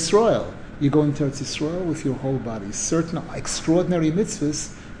 Eretz Yisrael, you go into Eretz Yisrael with your whole body. Certain extraordinary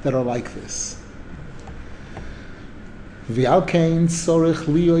mitzvahs that are like this. V'alkein tzorech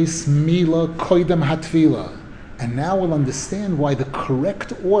liyos mila koidem hatvila. And now we'll understand why the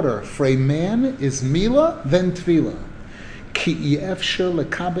correct order for a man is mila, then tvila.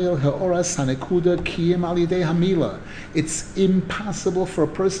 It's impossible for a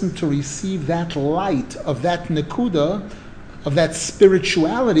person to receive that light of that nekuda, of that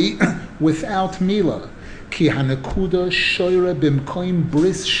spirituality, without mila. Because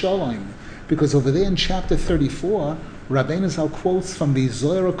over there in chapter 34, Rabbeinu Zal quotes from the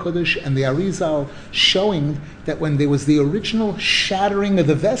Zohar Kodesh and the Arizal, showing that when there was the original shattering of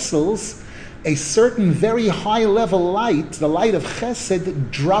the vessels, a certain very high level light, the light of Chesed,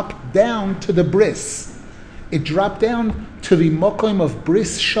 dropped down to the bris. It dropped down to the mokom of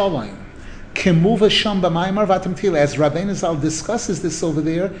bris shalom. Kemuva sham b'maymar vatam tila. As Rabbeinu Zal discusses this over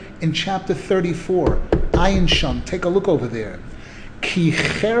there in chapter 34, Ayin Sham. Take a look over there. Ki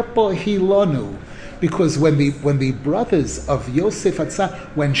cherpo hilonu. Because when the brothers of Yosef Atzah,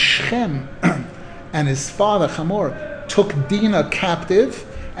 when Shem and his father Hamor took Dinah captive,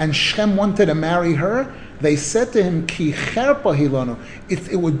 and Shem wanted to marry her, they said to him, Ki cherpa hilonu,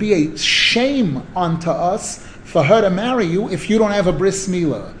 it would be a shame unto us for her to marry you if you don't have a bris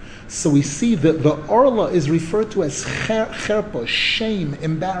milah. So we see that the orla is referred to as cherpa, shame,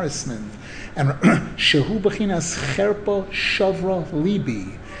 embarrassment. And shehu b'chinas cherpa shavra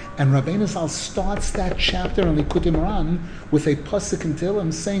libi. And Rabbeinu Zal starts that chapter in Likutey Moran with a pasuk in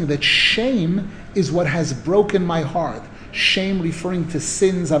Tehillim saying that shame is what has broken my heart. Shame referring to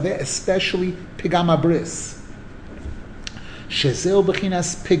sins, especially pigam abris. Shezeu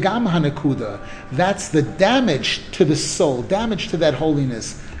b'chinas pigam hanekuda. That's the damage to the soul, damage to that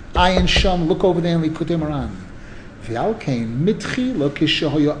holiness. Ayin Sham, look over there in Likutey Moran. V'alkein mitchila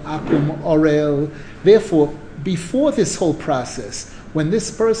kishehoyo akum orel. Therefore, before this whole process, when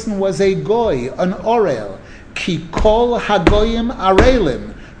this person was a goy, an orel, ki kol hagoyim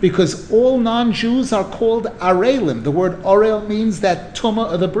arelim, because all non-Jews are called arelim. The word orel means that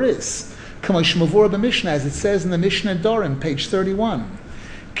tumah of the bris. As it says in the Mishnah Dorim, page 31.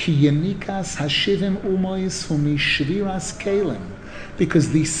 Ki yenikas hashivim umois humishviras kelim.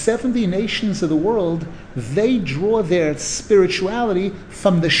 Because the 70 nations of the world, they draw their spirituality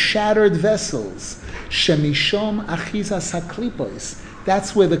from the shattered vessels. Shemishom achizas haklipos.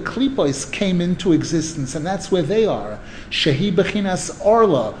 That's where the klipos came into existence, and that's where they are. Shehi bechinas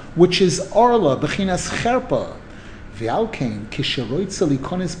orla, which is orla, bechinas cherpa. V'alkein kisheroitza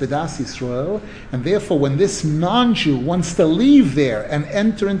likonis bedas Yisrael, and therefore when this non-Jew wants to leave there and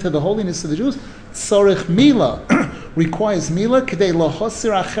enter into the holiness of the Jews, tzorich mila, requires mila kedei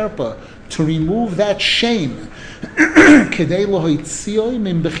lohosir acherpa, to remove that shame, kedei lohoitzioi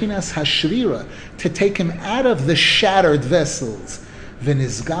min bechinas hashrira, to take him out of the shattered vessels,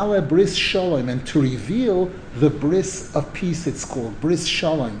 v'nizgala bris shalom, and to reveal the bris of peace. It's called bris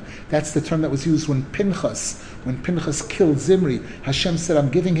shalom. That's the term that was used when Pinchas killed Zimri. Hashem said, "I'm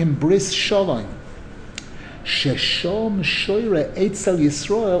giving him bris shalom." Sheshom shoyre etzel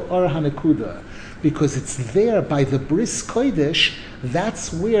Yisrael or hanekuda. Because it's there by the bris kodesh,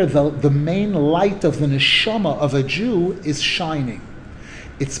 that's where the main light of the neshama of a Jew is shining.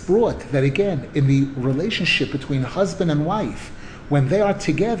 It's brought that again, in the relationship between husband and wife, when they are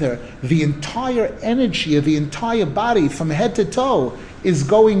together, the entire energy of the entire body from head to toe is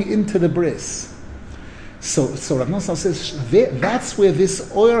going into the bris. So Rav Nosson says, that's where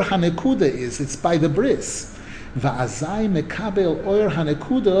this oyer hanekuda is. It's by the bris. Va'azai mekabel oyer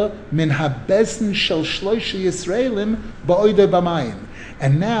hanekuda min habezn shel shloisha Yisraelim ba'oide b'mayim.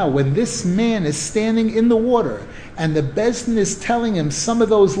 And now, when this man is standing in the water, and the Bezdin is telling him some of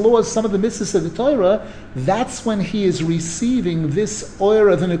those laws, some of the mitzvahs of the Torah, that's when he is receiving this oyer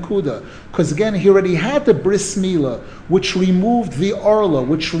of the nekuda. Because again, he already had the bris milah, which removed the orla,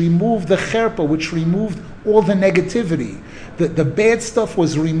 which removed the cherpa, which removed all the negativity. The bad stuff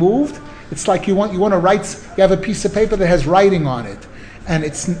was removed. It's like you want to write. You have a piece of paper that has writing on it, and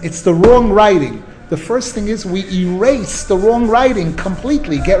it's the wrong writing. The first thing is we erase the wrong writing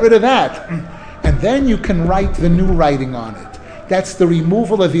completely. Get rid of that, and then you can write the new writing on it. That's the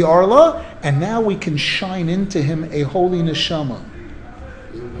removal of the arla, and now we can shine into him a holy neshama.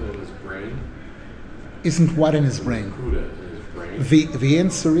 Isn't that in his brain? Isn't what in his brain? The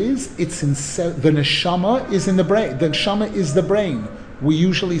answer is it's in the neshama is in the brain. The neshama is the brain. We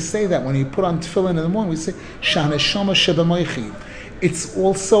usually say that when you put on tefillin in the morning. We say shaneshama shebemoichi. It's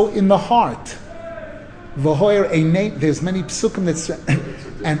also in the heart. There's many psukim that's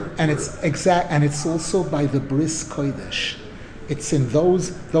and it's exact, and it's also by the bris kodesh. It's in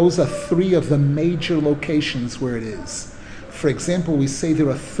those are three of the major locations where it is. For example, we say there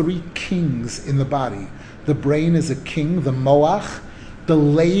are three kings in the body. The brain is a king, the moach. The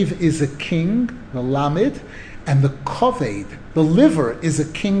lave is a king, the lamed. And the koved, the liver, is a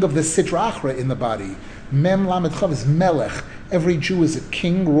king of the sitra achra in the body. Mem lamed chav is melech. Every Jew is a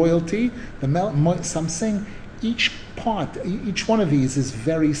king, royalty. So I'm saying each one of these is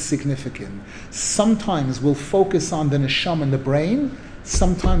very significant. Sometimes we'll focus on the neshama and the brain.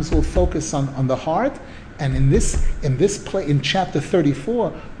 Sometimes we'll focus on the heart. And in chapter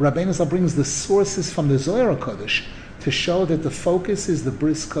 34, Rabbeinu Zal brings the sources from the Zohar Kodesh to show that the focus is the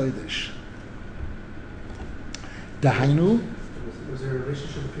bris kodesh. Dahainu. Was there a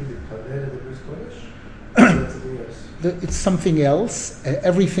relationship between the kaved and the bris kodesh? It's something else.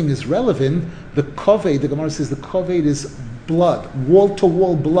 Everything is relevant. The kaved, the Gemara says, the kaved is blood,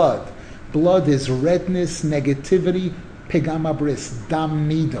 wall-to-wall blood. Blood is redness, negativity, pegama bris, dam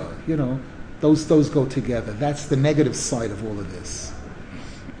nida. Those go together. That's the negative side of all of this.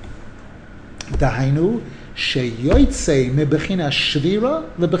 Dahainu sheyoytze mebechinas shvira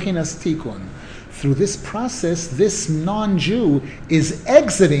lebechinas tikun. Through this process, this non-Jew is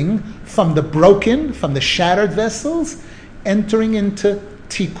exiting from the broken, from the shattered vessels, entering into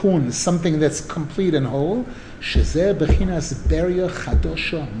tikkun, something that's complete and whole. Shezeh bechinas beria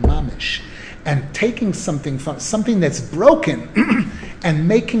chadosha mamish, and taking something that's broken and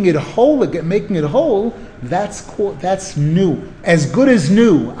making it whole again, that's new, as good as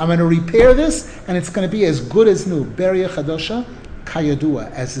new. I'm going to repair this, and it's going to be as good as new. Beria chadosha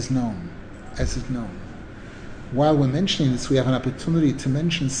kayadua, as is known. While we're mentioning this, we have an opportunity to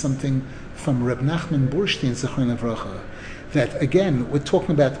mention something from Reb Nachman Burstein, Zechron Levracha, that again, we're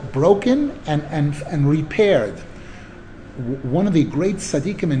talking about broken and repaired. One of the great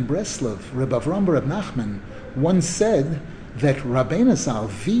tzaddikim in Breslov, Reb Avram Reb Nachman, once said that Rabbeinu Zal,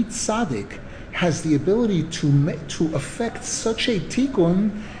 the tzaddik, has the ability to affect such a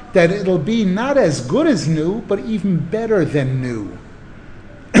tikkun that it'll be not as good as new, but even better than new.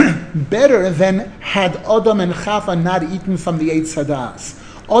 Better than had Adam and Chava not eaten from the Eitz Hadas.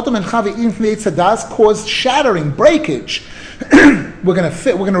 Adam and Chava eating from the Eitz Hadas caused shattering, breakage. we're going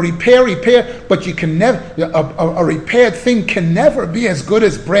to repair, but you can never, a repaired thing can never be as good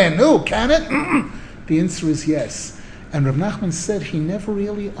as brand new, can it? The answer is yes. And Rav Nachman said he never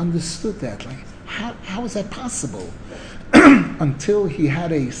really understood that. Like, how is that possible? Until he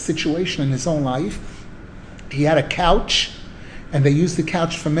had a situation in his own life. He had a couch, and they used the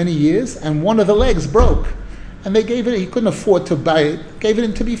couch for many years, and one of the legs broke. And they gave it, he couldn't afford to buy it, gave it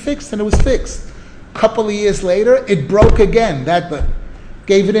in to be fixed, and it was fixed. A couple of years later, it broke again.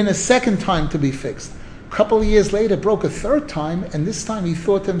 Gave it in a second time to be fixed. A couple of years later, it broke a third time, and this time he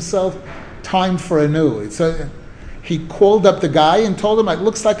thought to himself, time for a new. He called up the guy and told him, it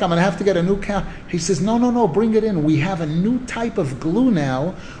looks like I'm going to have to get a new couch. He says, no, bring it in. We have a new type of glue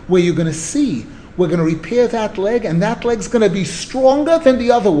now where you're going to see. We're going to repair that leg, and that leg's going to be stronger than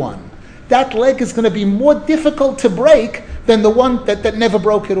the other one. That leg is going to be more difficult to break than the one that never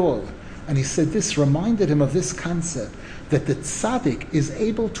broke at all. And he said this reminded him of this concept, that the tzaddik is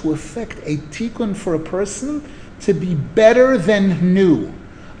able to effect a tikkun for a person to be better than new.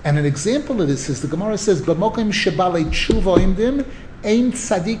 And an example of this is the Gemara says, "B'mokim shebalei tshuva imdim ein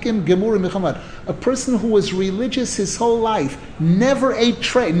tzadikim gemurim mechamad." A person who was religious his whole life, never ate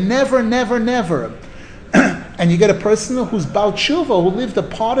never. And you get a person who's Baal Tshuva, who lived a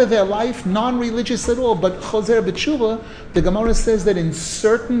part of their life non-religious at all, but Choser B'Tshuva, the Gemara says that in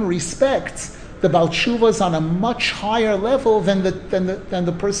certain respects, the Baal Tshuva is on a much higher level than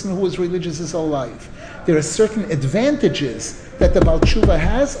the person who was religious his whole life. There are certain advantages that the Baal Tshuva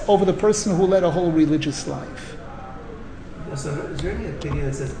has over the person who led a whole religious life. So is there any opinion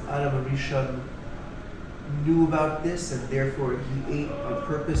that says Adam Rishon knew about this and therefore he ate on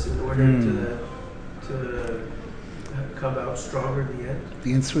purpose in order to come out stronger in the end?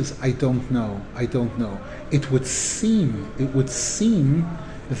 The answer is I don't know. It would seem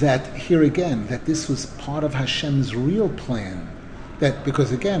that here again, that this was part of Hashem's real plan. That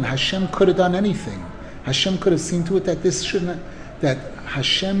because again, Hashem could have done anything. Hashem could have seen to it that this shouldn't. That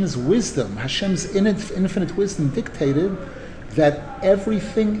Hashem's wisdom, Hashem's infinite wisdom dictated that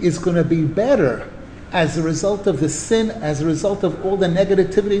everything is going to be better as a result of the sin, as a result of all the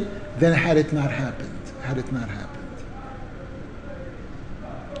negativity, than had it not happened.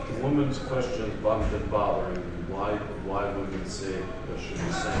 The woman's question has been bothering me. Why women say that should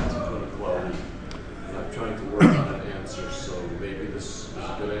be saying tikkun equality? And I'm trying to work on an answer, so maybe this is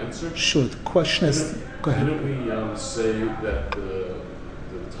a good answer? Sure, the question is... Go ahead. Didn't we say that the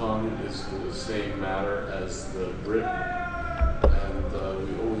tongue is the same matter as the brit? And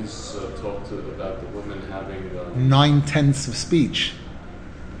we always talked about the women having... 9/10 of speech.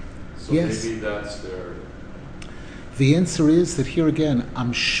 So yes. Maybe that's their... The answer is that here again,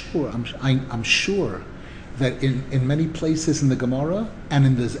 I'm sure that in many places in the Gemara,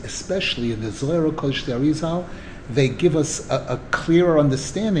 and especially in the Zohar Kodesh Arizal, they give us a clearer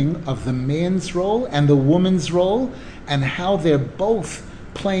understanding of the man's role and the woman's role, and how they're both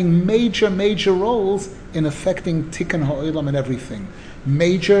playing major roles in affecting Tikkun Ha'olam and everything.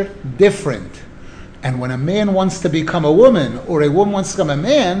 Major, different. And when a man wants to become a woman, or a woman wants to become a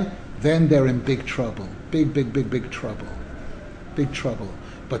man, then they're in big trouble. Big trouble. Big trouble.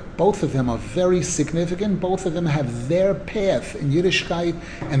 But both of them are very significant. Both of them have their path in Yiddishkeit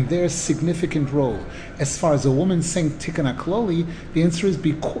and their significant role. As far as a woman saying Tikkun HaKloli, the answer is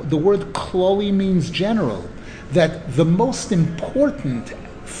the word Kloli means general. That the most important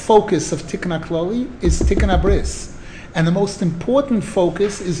focus of Tikkun HaKloli is Tikkun HaBris. And the most important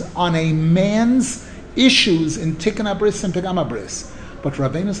focus is on a man's issues in Tikkun HaBris and Pegam HaBris. But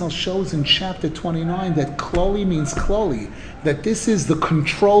Rabbeinu Zal shows in chapter 29 that Kloli means Kloli, that this is the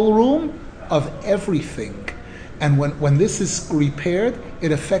control room of everything. And when this is repaired,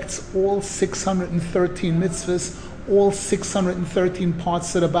 it affects all 613 mitzvahs, all 613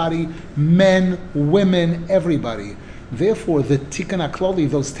 parts of the body, men, women, everybody. Therefore, the Tikkun HaKloli,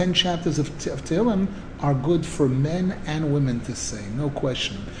 those 10 chapters of Tehillim, are good for men and women to say, no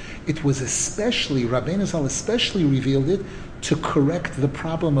question. It was especially, Rabbeinu Zal especially revealed it to correct the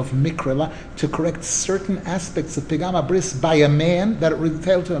problem of Mikra, to correct certain aspects of Pegam HaBris by a man, that it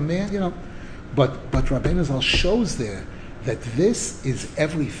retailed to a man, But Rabbeinu Zal shows there that this is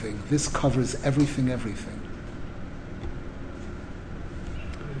everything. This covers everything.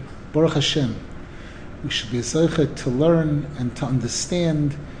 Baruch Hashem. We should be zeicha to learn and to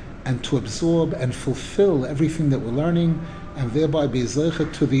understand and to absorb and fulfill everything that we're learning, and thereby be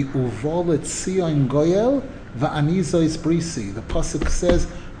zeicha to the uvolet Tzion Goyel va'ani zois brisi. The pasuk says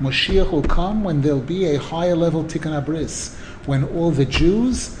Moshiach will come when there'll be a higher level Tikkun HaBris, when all the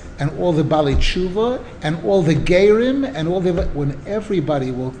Jews and all the Balei Tshuva and all the Gerim and when everybody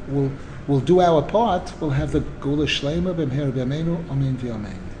will we'll do our part, we'll have the Gula Shlema B'mher B'Yameinu, Amen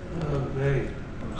V'Amen. Oh, great.